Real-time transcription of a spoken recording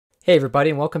Hey everybody,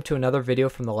 and welcome to another video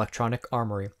from the Electronic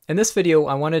Armory. In this video,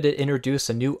 I wanted to introduce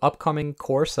a new upcoming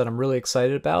course that I'm really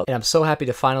excited about, and I'm so happy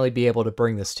to finally be able to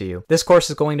bring this to you. This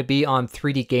course is going to be on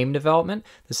 3D game development.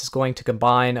 This is going to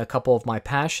combine a couple of my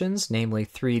passions, namely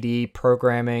 3D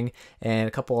programming and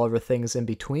a couple other things in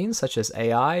between, such as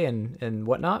AI and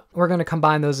whatnot. We're going to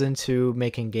combine those into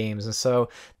making games. And so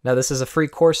now this is a free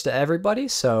course to everybody,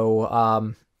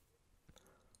 so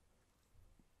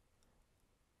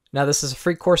this is a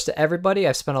free course to everybody.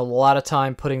 I've spent a lot of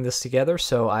time putting this together,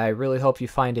 so I really hope you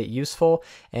find it useful.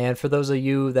 And for those of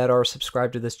you that are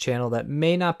subscribed to this channel that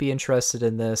may not be interested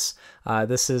in this,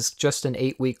 this is just an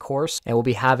 8-week course, and we'll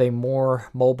be having more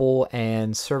mobile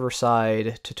and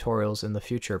server-side tutorials in the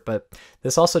future. But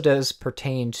this also does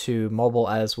pertain to mobile,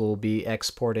 as we'll be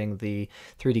exporting the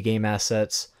 3D game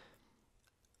assets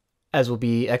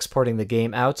the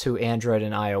game out to Android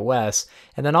and iOS.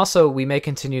 And then also we may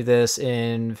continue this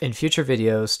in future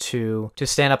videos to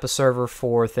stand up a server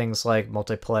for things like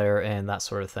multiplayer and that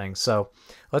sort of thing. So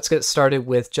let's get started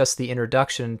with just the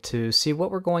introduction to see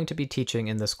what we're going to be teaching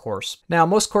in this course. Now,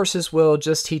 most courses will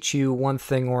just teach you one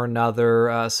thing or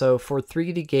another. So for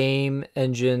 3D game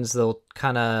engines, they'll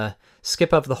kind of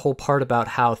skip up the whole part about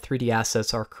how 3D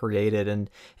assets are created, and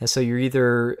so you're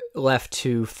either left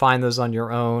to find those on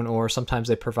your own, or sometimes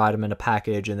they provide them in a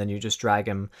package and then you just drag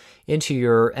them into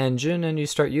your engine and you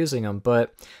start using them.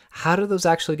 But how do those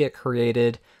actually get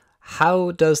created? How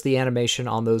does the animation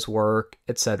on those work,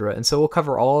 etc.? And so we'll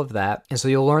cover all of that, and so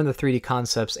you'll learn the 3D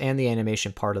concepts and the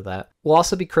animation part of that. We'll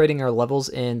also be creating our levels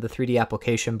in the 3D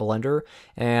application Blender,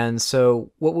 and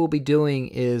so what we'll be doing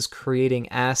is creating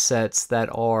assets that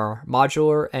are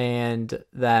modular and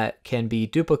that can be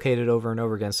duplicated over and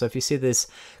over again. So if you see this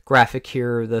graphic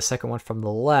here, the second one from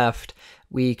the left,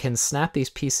 we can snap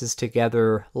these pieces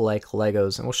together like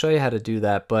Legos, and we'll show you how to do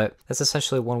that, but that's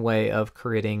essentially one way of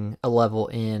creating a level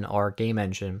in our game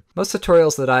engine. Most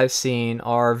tutorials that I've seen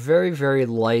are very, very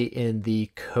light in the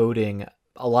coding.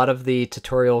 A lot of the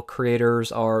tutorial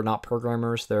creators are not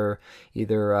programmers. They're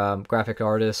either graphic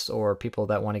artists or people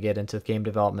that want to get into game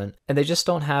development, and they just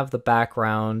don't have the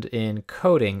background in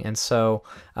coding. And so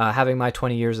having my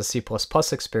 20 years of C++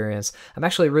 experience, I'm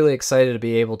actually really excited to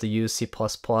be able to use C++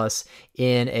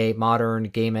 in a modern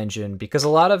game engine, because a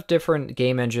lot of different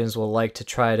game engines will like to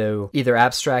try to either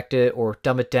abstract it or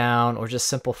dumb it down or just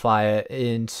simplify it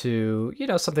into, you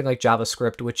know, something like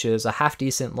JavaScript, which is a half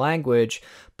decent language,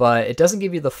 but it doesn't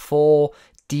give you the full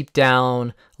deep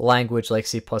down language like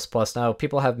C++. Now,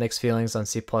 people have mixed feelings on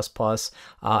C++,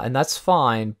 and that's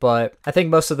fine, but I think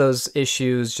most of those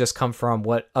issues just come from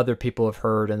what other people have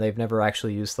heard, and they've never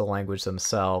actually used the language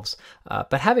themselves.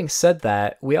 But having said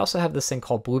that, we also have this thing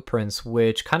called Blueprints,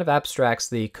 which kind of abstracts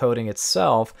the coding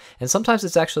itself, and sometimes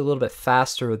it's actually a little bit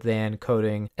faster than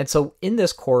coding. And so in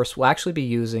this course, we'll actually be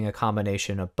using a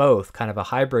combination of both, kind of a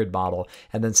hybrid model.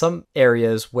 And then some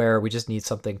areas where we just need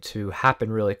something to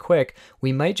happen really quick,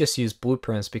 we might just use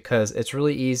Blueprints, because it's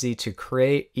really easy to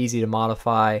create, easy to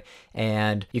modify,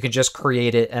 and you can just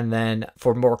create it. And then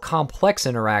for more complex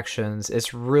interactions,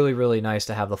 it's really, really nice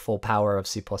to have the full power of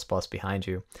C++ behind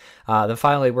you. Then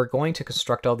finally, we're going to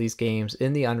construct all these games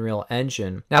in the Unreal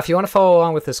Engine. Now, if you want to follow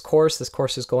along with this course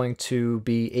is going to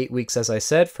be 8 weeks, as I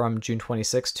said, from June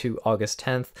 26th to August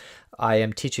 10th. I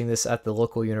am teaching this at the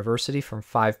local university from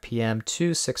 5 p.m.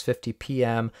 to 6:50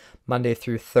 p.m. Monday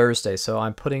through Thursday. So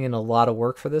I'm putting in a lot of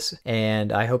work for this,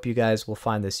 and I hope you guys will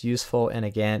find this useful. And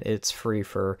again, it's free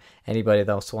for anybody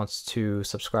that else wants to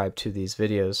subscribe to these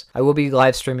videos. I will be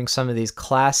live streaming some of these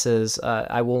classes.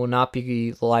 I will not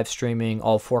be live streaming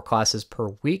all 4 classes per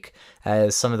week,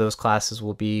 as some of those classes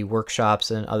will be workshops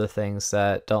and other things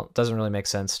that doesn't really make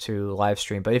sense to live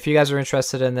stream. But if you guys are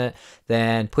interested in it,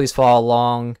 then please follow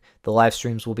along. The live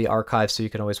streams will be archived, so you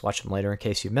can always watch them later in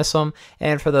case you miss them.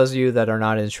 And for those of you that are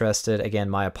not interested, again,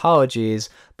 my apologies,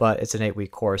 but it's an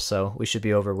 8-week course, so we should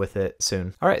be over with it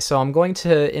soon. All right, so I'm going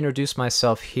to introduce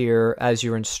myself here as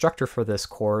your instructor for this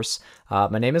course.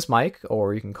 My name is Mike,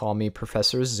 or you can call me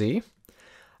Professor Z.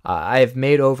 I've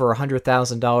made over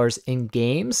 $100,000 in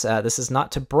games. This is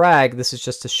not to brag, this is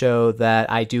just to show that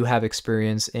I do have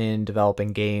experience in developing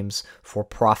games for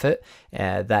profit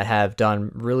that have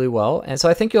done really well. And so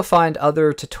I think you'll find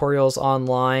other tutorials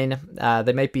online.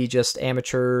 They might be just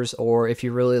amateurs, or if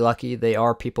you're really lucky, they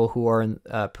are people who are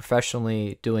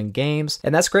professionally doing games.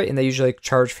 And that's great, and they usually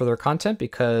charge for their content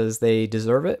because they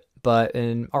deserve it. But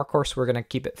in our course, we're going to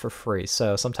keep it for free.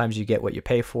 So sometimes you get what you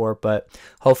pay for, but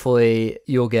hopefully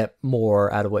you'll get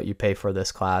more out of what you pay for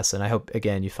this class. And I hope,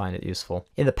 again, you find it useful.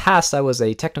 In the past, I was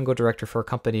a technical director for a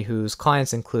company whose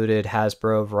clients included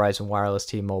Hasbro, Verizon Wireless,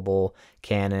 T-Mobile,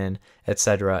 Canon,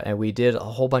 etc. And we did a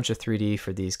whole bunch of 3D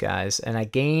for these guys, and I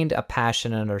gained a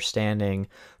passion and understanding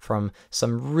from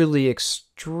some really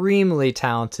extremely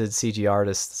talented CG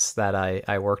artists that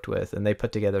I worked with, and they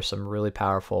put together some really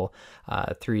powerful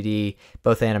 3D,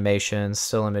 both animations,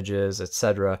 still images,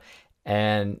 etc.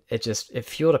 And it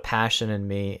fueled a passion in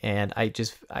me, and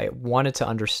I wanted to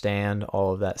understand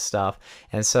all of that stuff.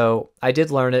 And so I did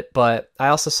learn it, but I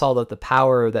also saw that the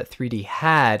power that 3D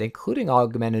had, including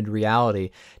augmented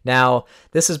reality. Now,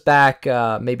 this is back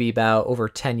maybe about over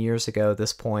 10 years ago at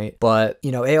this point, but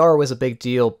you know, AR was a big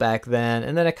deal back then,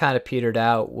 and then it kind of petered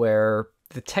out where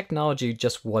the technology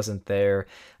just wasn't there.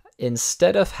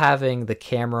 Instead of having the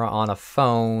camera on a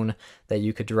phone that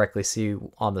you could directly see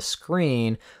on the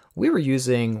screen, we were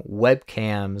using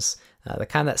webcams, the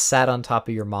kind that sat on top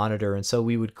of your monitor. And so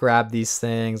we would grab these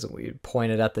things and we would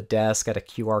point it at the desk at a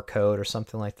QR code or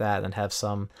something like that, and have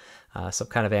some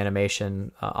kind of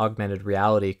animation, augmented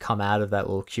reality come out of that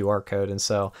little QR code. And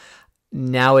so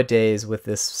nowadays, with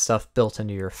this stuff built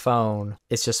into your phone,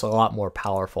 it's just a lot more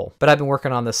powerful. But I've been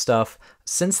working on this stuff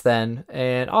since then,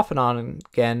 and off and on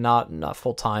again, not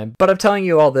full time. But I'm telling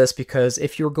you all this because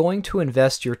if you're going to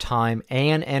invest your time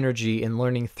and energy in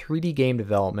learning 3D game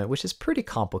development, which is pretty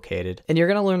complicated, and you're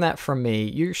going to learn that from me,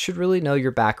 you should really know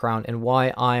your background and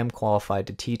why I am qualified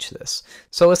to teach this.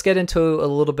 So let's get into a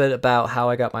little bit about how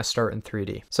I got my start in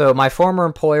 3D. So my former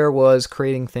employer was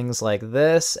creating things like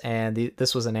this, and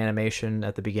this was an animation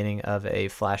at the beginning of a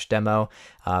Flash demo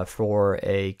for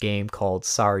a game called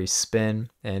Sorry Spin,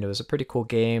 and it was a pretty cool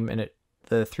game, and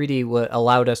the 3D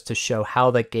allowed us to show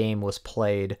how the game was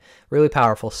played. Really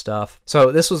powerful stuff.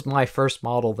 So this was my first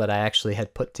model that I actually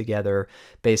had put together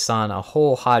based on a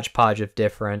whole hodgepodge of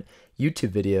different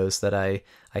YouTube videos that I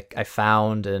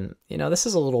found, and you know, this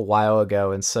is a little while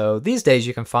ago, and so these days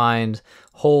you can find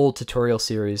whole tutorial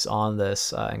series on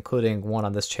this, including one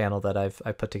on this channel that I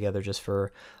put together just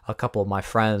for a couple of my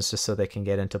friends, just so they can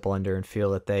get into Blender and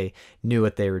feel that they knew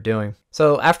what they were doing.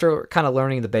 So after kind of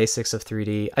learning the basics of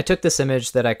 3D, I took this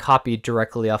image that I copied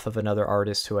directly off of another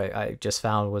artist who I just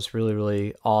found was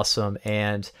really awesome,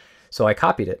 and so I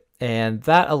copied it, and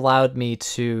that allowed me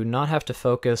to not have to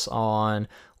focus on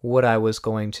what I was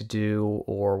going to do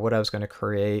or what I was going to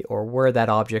create or where that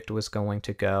object was going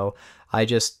to go. I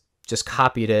just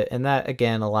copied it, and that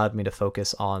again allowed me to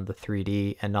focus on the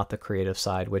 3D and not the creative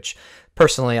side, which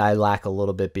personally I lack a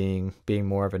little bit, being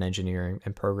more of an engineer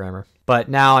and programmer. But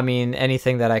now, I mean,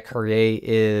 anything that I create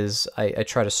is I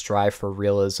try to strive for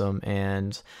realism,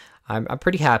 and I'm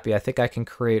pretty happy. I think I can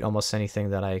create almost anything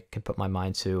that I can put my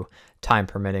mind to, time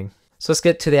permitting. So let's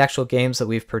get to the actual games that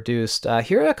we've produced.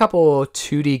 Here are a couple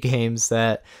 2D games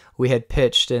that we had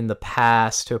pitched in the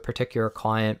past to a particular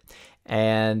client,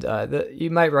 and you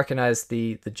might recognize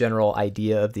the general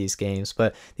idea of these games,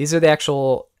 but these are the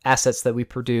actual assets that we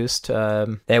produced.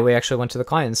 That we actually went to the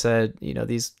client and said, you know,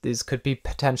 these could be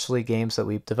potentially games that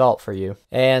we've developed for you.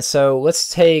 And so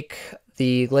let's take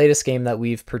the latest game that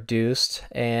we've produced,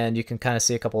 and you can kind of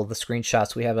see a couple of the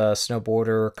screenshots. We have a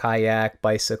snowboarder, kayak,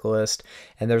 bicyclist,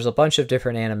 and there's a bunch of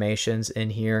different animations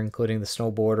in here, including the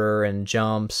snowboarder and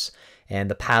jumps and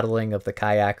the paddling of the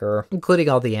kayaker, including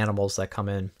all the animals that come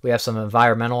in. We have some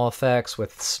environmental effects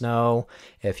with snow.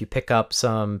 If you pick up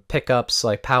some pickups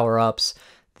like power-ups,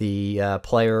 the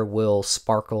player will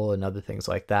sparkle and other things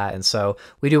like that. And so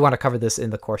we do want to cover this in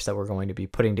the course that we're going to be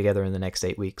putting together in the next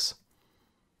 8 weeks.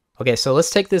 Okay, so let's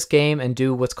take this game and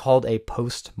do what's called a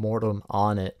post-mortem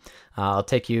on it. I'll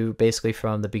take you basically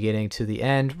from the beginning to the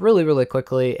end really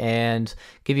quickly and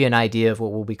give you an idea of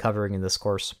what we'll be covering in this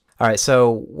course. All right,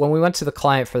 so when we went to the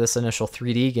client for this initial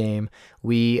 3D game,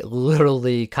 we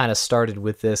literally kind of started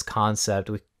with this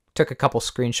concept. We took a couple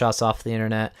screenshots off the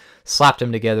internet, slapped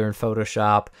them together in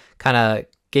Photoshop, kind of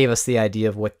gave us the idea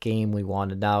of what game we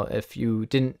wanted. Now, if you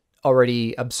didn't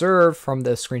already observed from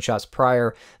the screenshots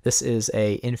prior, this is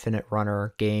a infinite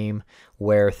runner game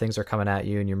where things are coming at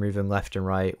you and you're moving left and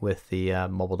right with the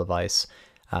mobile device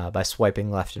by swiping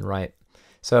left and right.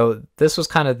 So this was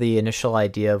kind of the initial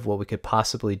idea of what we could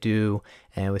possibly do,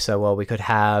 and we said, well, we could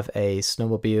have a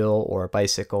snowmobile or a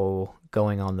bicycle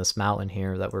going on this mountain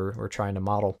here that we're trying to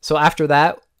model. So after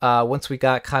that, once we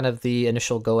got kind of the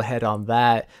initial go-ahead on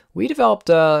that, we developed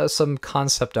some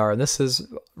concept art, and this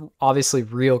is obviously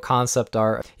real concept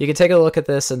art. You can take a look at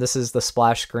this, and this is the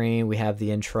splash screen. We have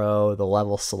the intro, the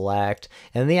level select,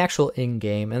 and the actual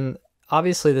in-game. And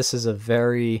obviously this is a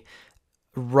very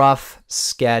rough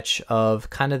sketch of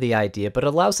kind of the idea, but it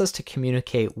allows us to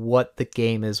communicate what the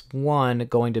game is, one,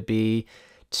 going to be,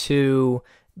 two,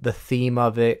 the theme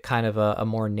of it, kind of a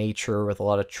more nature with a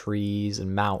lot of trees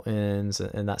and mountains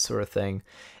and that sort of thing.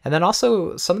 And then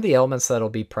also some of the elements that'll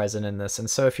be present in this. And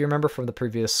so if you remember from the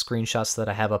previous screenshots that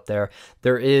I have up there,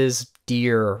 there is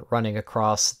deer running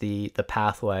across the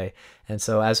pathway. And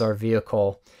so as our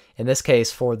vehicle, in this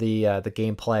case for the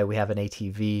gameplay, we have an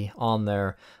ATV on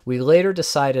there. We later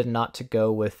decided not to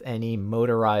go with any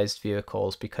motorized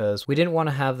vehicles because we didn't want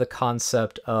to have the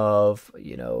concept of,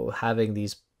 you know, having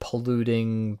these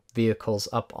polluting vehicles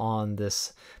up on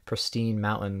this pristine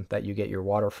mountain that you get your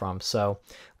water from. So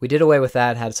we did away with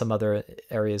that, had some other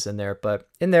areas in there, but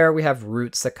in there we have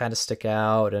roots that kind of stick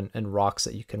out and rocks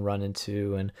that you can run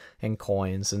into and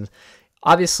coins. And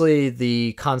obviously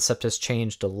the concept has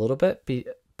changed a little bit,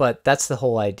 but that's the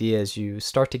whole idea, is you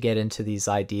start to get into these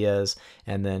ideas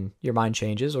and then your mind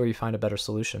changes or you find a better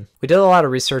solution. We did a lot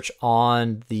of research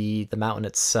on the mountain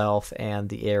itself and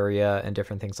the area and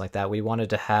different things like that. We wanted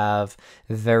to have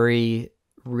very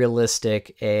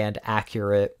realistic and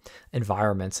accurate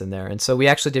environments in there. And so we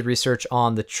actually did research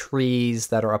on the trees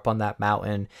that are up on that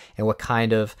mountain and what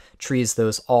kind of trees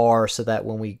those are, so that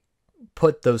when we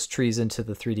put those trees into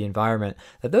the 3D environment,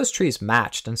 that those trees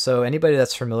matched. And so anybody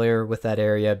that's familiar with that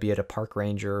area, be it a park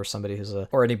ranger or somebody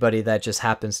or anybody that just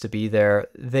happens to be there,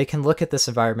 they can look at this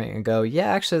environment and go, yeah,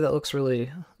 actually that looks really,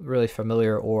 really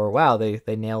familiar, or wow, they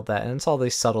nailed that. And it's all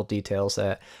these subtle details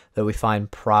that we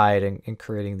find pride in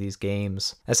creating these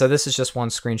games. And so this is just one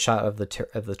screenshot of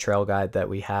the trail guide that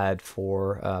we had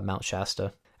for Mount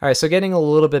Shasta. All right, so getting a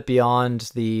little bit beyond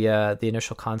the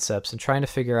initial concepts and trying to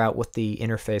figure out what the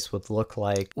interface would look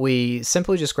like, we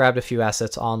simply just grabbed a few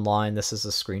assets online. This is a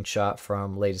screenshot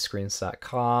from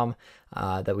latestscreens.com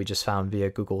that we just found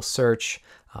via Google search,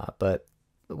 but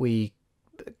we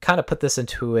kind of put this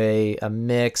into a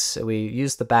mix. We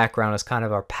used the background as kind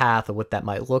of our path of what that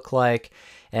might look like.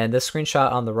 And this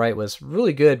screenshot on the right was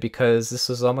really good because this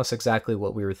was almost exactly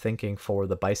what we were thinking for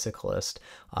the bicyclist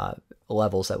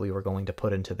levels that we were going to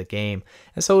put into the game.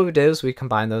 And so what we did is we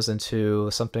combined those into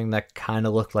something that kind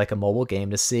of looked like a mobile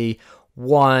game to see,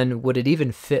 one, would it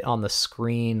even fit on the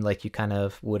screen like you kind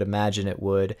of would imagine it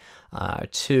would?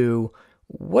 Two,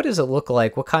 what does it look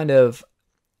like? What kind of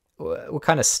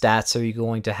stats are you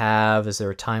going to have? Is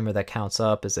there a timer that counts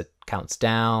up? Is it counts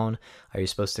down? Are you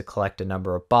supposed to collect a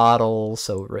number of bottles?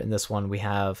 So in this one we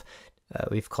have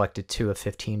we've collected 2 of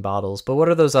 15 bottles, but what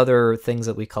are those other things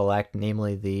that we collect,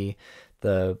 namely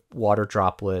the water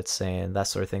droplets and that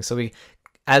sort of thing? So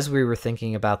as we were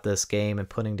thinking about this game and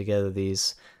putting together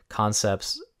these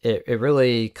concepts, it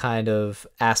really kind of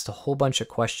asked a whole bunch of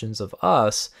questions of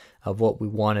us of what we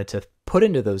wanted to put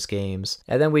into those games.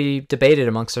 And then we debated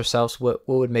amongst ourselves what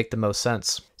would make the most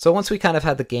sense. So once we kind of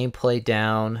had the gameplay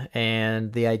down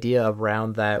and the idea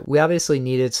around that, we obviously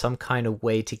needed some kind of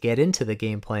way to get into the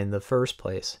gameplay in the first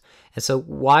place. And so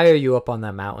why are you up on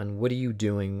that mountain? What are you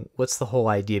doing? What's the whole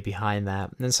idea behind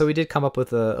that? And so we did come up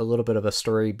with a little bit of a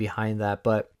story behind that,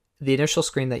 but the initial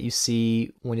screen that you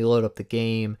see when you load up the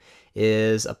game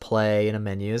is a play and a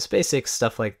menu. It's basic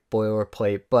stuff like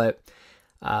boilerplate, but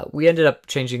we ended up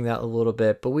changing that a little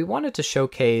bit, but we wanted to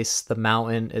showcase the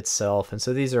mountain itself. And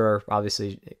so these are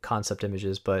obviously concept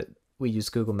images, but we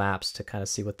used Google Maps to kind of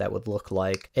see what that would look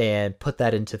like and put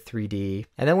that into 3D.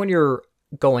 And then when you're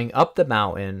going up the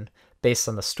mountain based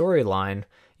on the storyline,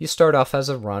 you start off as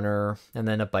a runner and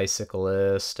then a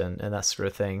bicyclist and that sort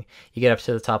of thing. You get up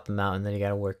to the top of the mountain, then you got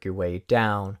to work your way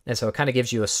down. And so it kind of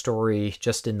gives you a story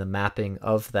just in the mapping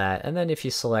of that. And then if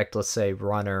you select, let's say,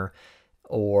 runner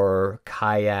or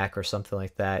kayak or something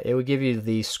like that, it would give you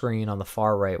the screen on the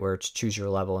far right where it's choose your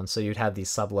level. And so you'd have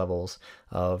these sub levels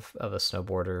of a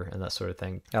snowboarder and that sort of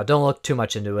thing. Now, don't look too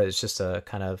much into it. It's just a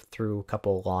kind of through a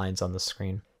couple lines on the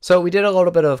screen. So we did a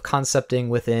little bit of concepting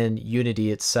within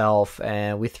Unity itself,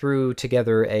 and we threw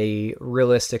together a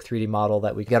realistic 3D model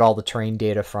that we get all the terrain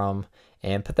data from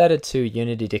and put that into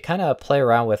Unity to kind of play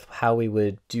around with how we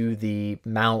would do the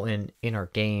mountain in our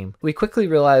game. We quickly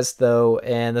realized though,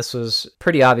 and this was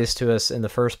pretty obvious to us in the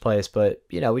first place, but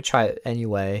you know, we try it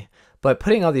anyway, but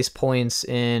putting all these points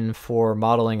in for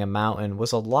modeling a mountain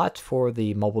was a lot for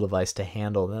the mobile device to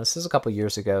handle. Now, this is a couple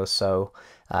years ago, so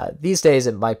these days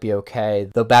it might be okay,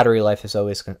 though battery life is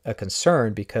always a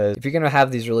concern, because if you're going to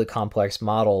have these really complex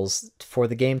models, for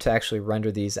the game to actually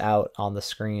render these out on the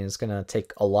screen is going to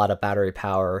take a lot of battery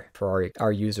power for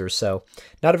our users. So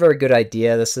not a very good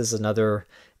idea. This is another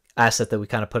asset that we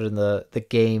kind of put in the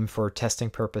game for testing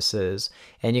purposes.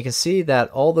 And you can see that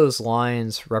all those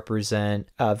lines represent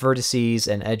vertices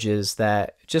and edges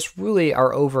that just really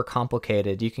are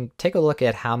overcomplicated. You can take a look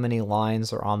at how many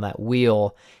lines are on that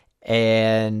wheel,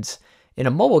 and in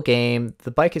a mobile game,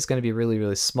 the bike is going to be really,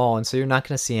 really small, and so you're not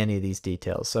going to see any of these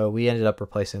details. So we ended up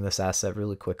replacing this asset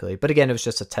really quickly. But again, it was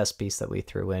just a test piece that we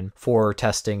threw in for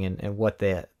testing and what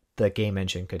the game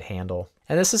engine could handle.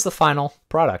 And this is the final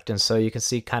product. And so you can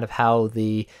see kind of how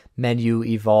the menu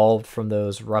evolved from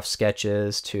those rough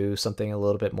sketches to something a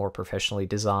little bit more professionally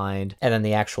designed. And then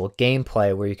the actual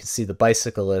gameplay where you can see the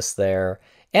bicyclist there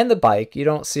and the bike. You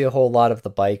don't see a whole lot of the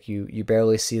bike. You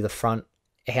barely see the front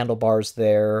handlebars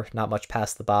there, not much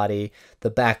past the body, the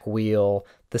back wheel,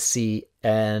 the seat,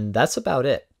 and that's about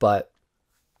it. But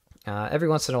every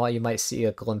once in a while you might see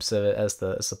a glimpse of it as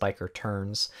the biker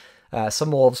turns.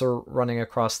 Some wolves are running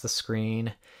across the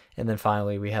screen, and then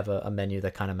finally we have a menu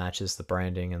that kind of matches the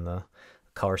branding and the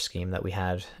color scheme that we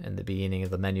had in the beginning of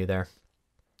the menu there.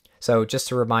 So just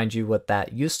to remind you what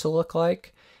that used to look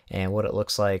like and what it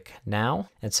looks like now.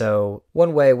 And so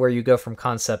one way where you go from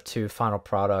concept to final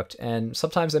product, and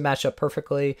sometimes they match up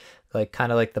perfectly, like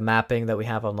kind of like the mapping that we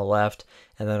have on the left,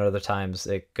 and then other times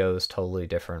it goes totally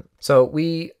different. So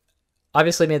we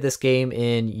obviously made this game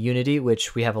in Unity,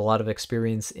 which we have a lot of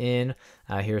experience in.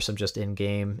 Here's some just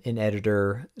in-game,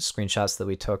 in-editor screenshots that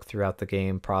we took throughout the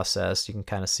game process. You can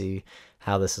kind of see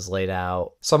how this is laid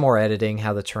out. Some more editing,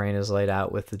 how the terrain is laid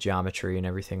out with the geometry and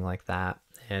everything like that.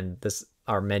 And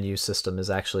our menu system is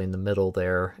actually in the middle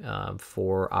there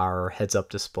for our heads-up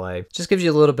display. Just gives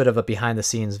you a little bit of a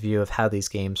behind-the-scenes view of how these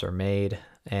games are made.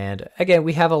 And again,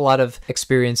 we have a lot of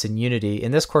experience in Unity.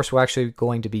 In this course, we're actually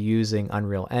going to be using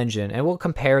Unreal Engine, and we'll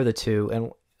compare the two,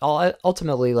 and I'll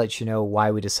ultimately let you know why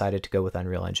we decided to go with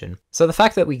Unreal Engine. So the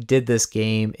fact that we did this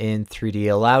game in 3D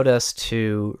allowed us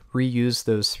to reuse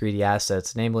those 3D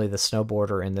assets, namely the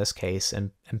snowboarder in this case,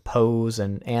 and pose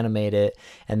and animate it,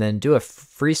 and then do a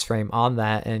freeze frame on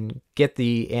that and get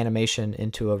the animation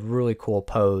into a really cool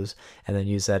pose, and then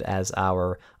use that as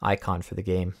our icon for the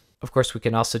game. Of course, we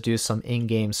can also do some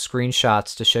in-game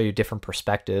screenshots to show you different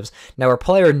perspectives. Now, our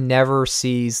player never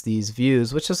sees these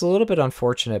views, which is a little bit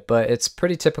unfortunate, but it's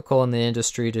pretty typical in the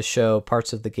industry to show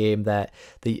parts of the game that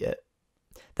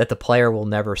the player will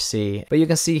never see. But you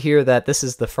can see here that this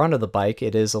is the front of the bike.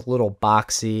 It is a little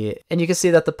boxy, and you can see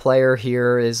that the player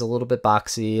here is a little bit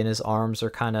boxy and his arms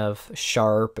are kind of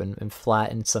sharp and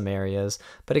flat in some areas.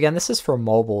 But again, this is for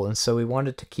mobile, and so we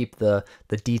wanted to keep the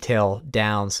detail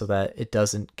down so that it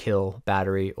doesn't kill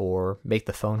battery or make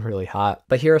the phone really hot.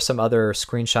 But here are some other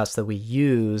screenshots that we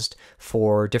used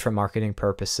for different marketing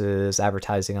purposes,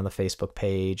 advertising on the Facebook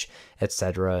page,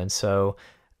 etc. And so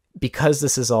because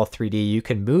this is all 3D, you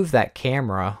can move that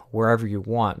camera wherever you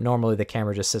want. Normally the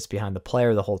camera just sits behind the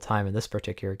player the whole time in this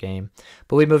particular game,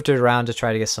 but we moved it around to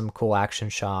try to get some cool action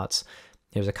shots.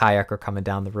 There's a kayaker coming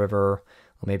down the river,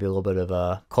 maybe a little bit of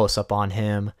a close-up on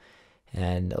him,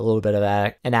 and a little bit of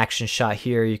an action shot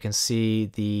here. You can see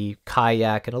the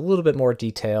kayak in a little bit more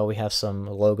detail. We have some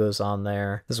logos on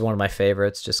there. This is one of my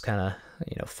favorites, just kind of,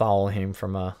 following him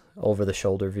from a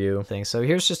over-the-shoulder view thing. So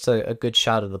here's just a good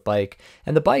shot of the bike.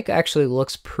 And the bike actually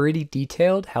looks pretty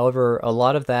detailed. However, a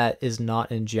lot of that is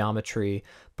not in geometry,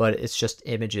 but it's just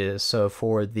images. So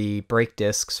for the brake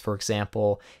discs, for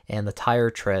example, and the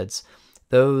tire treads,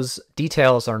 those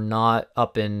details are not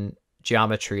up in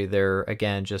geometry. They're,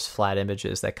 again, just flat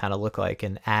images that kind of look like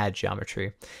and add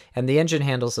geometry. And the engine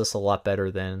handles this a lot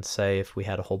better than, say, if we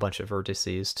had a whole bunch of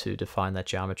vertices to define that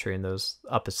geometry and those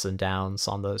ups and downs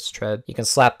on those treads. You can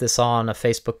slap this on a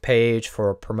Facebook page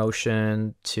for a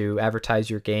promotion to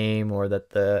advertise your game, or that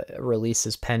the release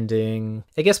is pending.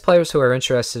 It gets players who are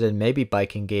interested in maybe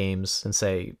biking games and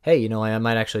say, hey, I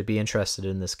might actually be interested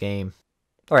in this game.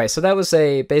 All right, so that was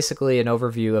basically an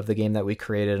overview of the game that we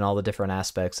created and all the different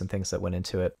aspects and things that went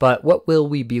into it. But what will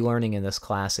we be learning in this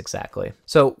class exactly?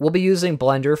 So we'll be using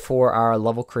Blender for our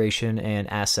level creation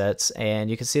and assets, and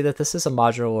you can see that this is a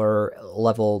modular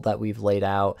level that we've laid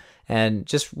out. And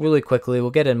just really quickly,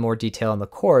 we'll get in more detail in the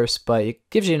course, but it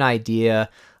gives you an idea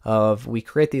of, we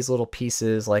create these little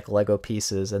pieces like Lego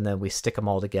pieces, and then we stick them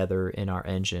all together in our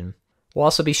engine. We'll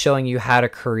also be showing you how to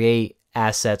create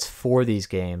assets for these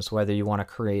games, whether you want to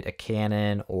create a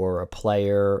cannon or a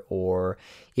player or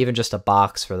even just a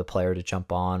box for the player to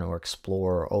jump on or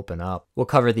explore or open up. We'll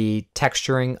cover the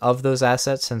texturing of those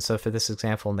assets, and so for this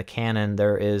example in the cannon,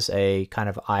 there is a kind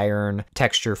of iron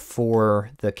texture for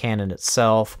the cannon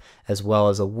itself, as well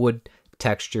as a wood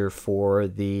texture for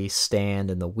the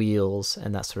stand and the wheels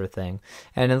and that sort of thing.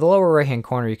 And in the lower right hand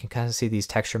corner, you can kind of see these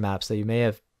texture maps that you may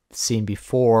have seen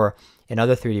before in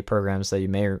other 3D programs that you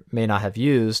may or may not have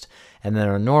used, and then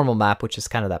a normal map, which is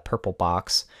kind of that purple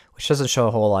box, which doesn't show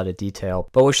a whole lot of detail.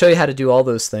 But we'll show you how to do all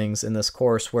those things in this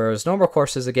course, whereas normal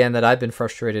courses, again, that I've been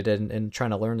frustrated in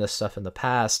trying to learn this stuff in the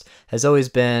past, has always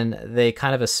been they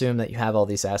kind of assume that you have all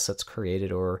these assets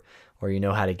created or you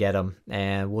know how to get them,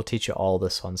 and we'll teach you all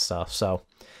this fun stuff. So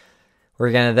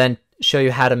we're going to then show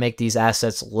you how to make these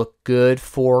assets look good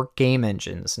for game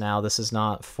engines. Now, this is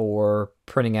not for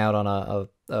printing out on a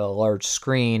large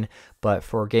screen, but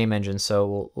for game engines.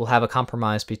 So we'll have a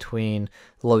compromise between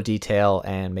low detail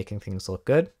and making things look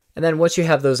good. And then once you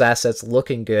have those assets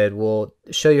looking good, we'll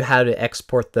show you how to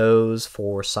export those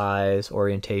for size,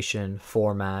 orientation,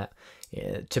 format,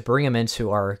 to bring them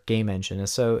into our game engine. And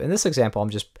so in this example, I'm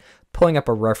just pulling up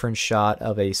a reference shot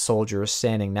of a soldier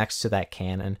standing next to that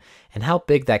cannon and how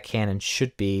big that cannon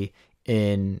should be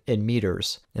in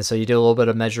meters. And so you do a little bit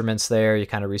of measurements there, you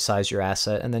kind of resize your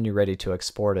asset, and then you're ready to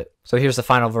export it. So here's the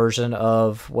final version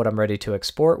of what I'm ready to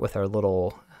export with our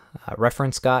little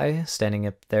reference guy standing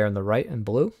up there on the right in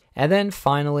blue. And then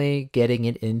finally getting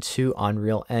it into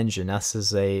Unreal Engine. This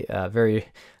is a very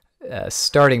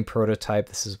starting prototype.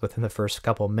 This is within the first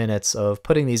couple minutes of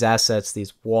putting these assets,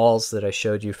 these walls that I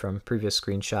showed you from previous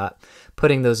screenshot,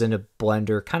 putting those into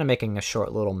Blender, kind of making a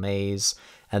short little maze,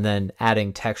 and then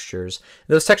adding textures.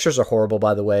 Those textures are horrible,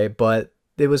 by the way, but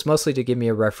it was mostly to give me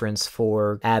a reference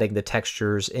for adding the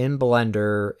textures in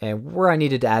Blender and where I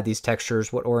needed to add these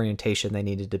textures, what orientation they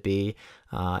needed to be,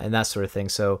 and that sort of thing.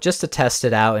 So just to test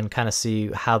it out and kind of see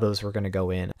how those were going to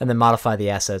go in, and then modify the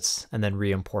assets and then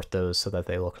re-import those so that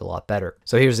they looked a lot better.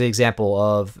 So here's the example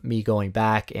of me going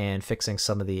back and fixing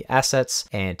some of the assets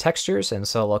and textures, and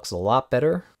so it looks a lot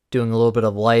better. Doing a little bit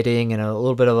of lighting and a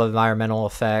little bit of environmental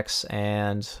effects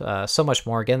and so much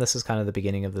more. Again, this is kind of the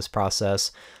beginning of this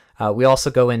process. We also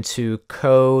go into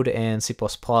code and C++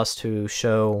 to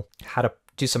show how to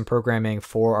do some programming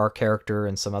for our character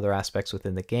and some other aspects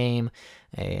within the game,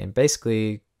 and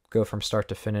basically go from start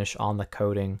to finish on the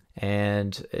coding.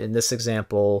 And in this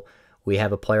example, we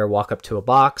have a player walk up to a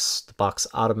box. The box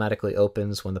automatically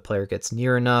opens when the player gets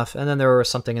near enough, and then there was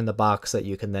something in the box that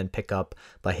you can then pick up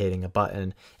by hitting a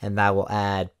button, and that will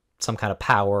add some kind of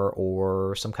power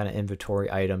or some kind of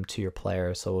inventory item to your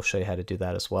player. So we'll show you how to do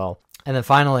that as well. And then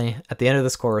finally, at the end of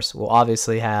this course, we'll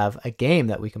obviously have a game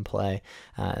that we can play.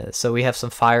 So we have some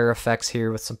fire effects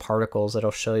here with some particles that I'll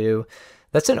show you.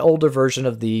 That's an older version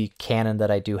of the cannon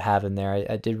that I do have in there.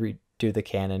 I did redo the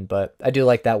cannon, but I do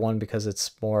like that one because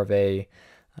it's more of a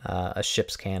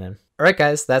ship's cannon. All right,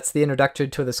 guys, that's the introduction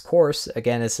to this course.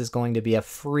 Again, this is going to be a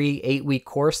free 8-week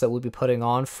course that we'll be putting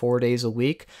on 4 days a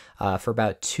week for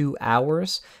about 2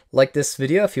 hours. Like this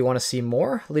video if you want to see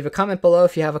more. Leave a comment below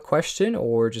if you have a question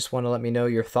or just want to let me know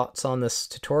your thoughts on this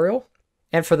tutorial.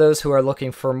 And for those who are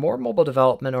looking for more mobile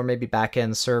development or maybe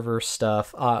back-end server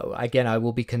stuff, again, I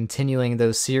will be continuing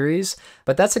those series.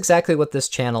 But that's exactly what this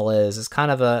channel is. It's kind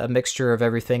of a mixture of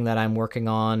everything that I'm working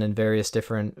on in various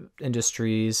different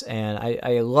industries. And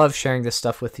I love sharing this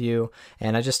stuff with you.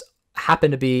 And I just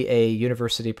happen to be a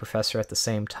university professor at the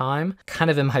same time, kind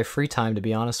of in my free time, to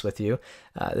be honest with you.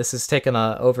 This has taken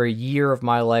over a year of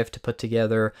my life to put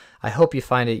together. I hope you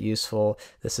find it useful.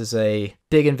 This is a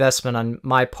big investment on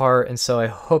my part, and so I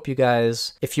hope you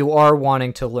guys, if you are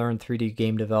wanting to learn 3D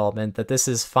game development, that this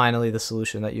is finally the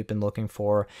solution that you've been looking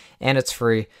for, and it's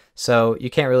free, so you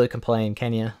can't really complain,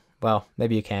 can you? Well,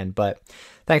 maybe you can, but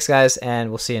thanks guys, and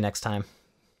we'll see you next time.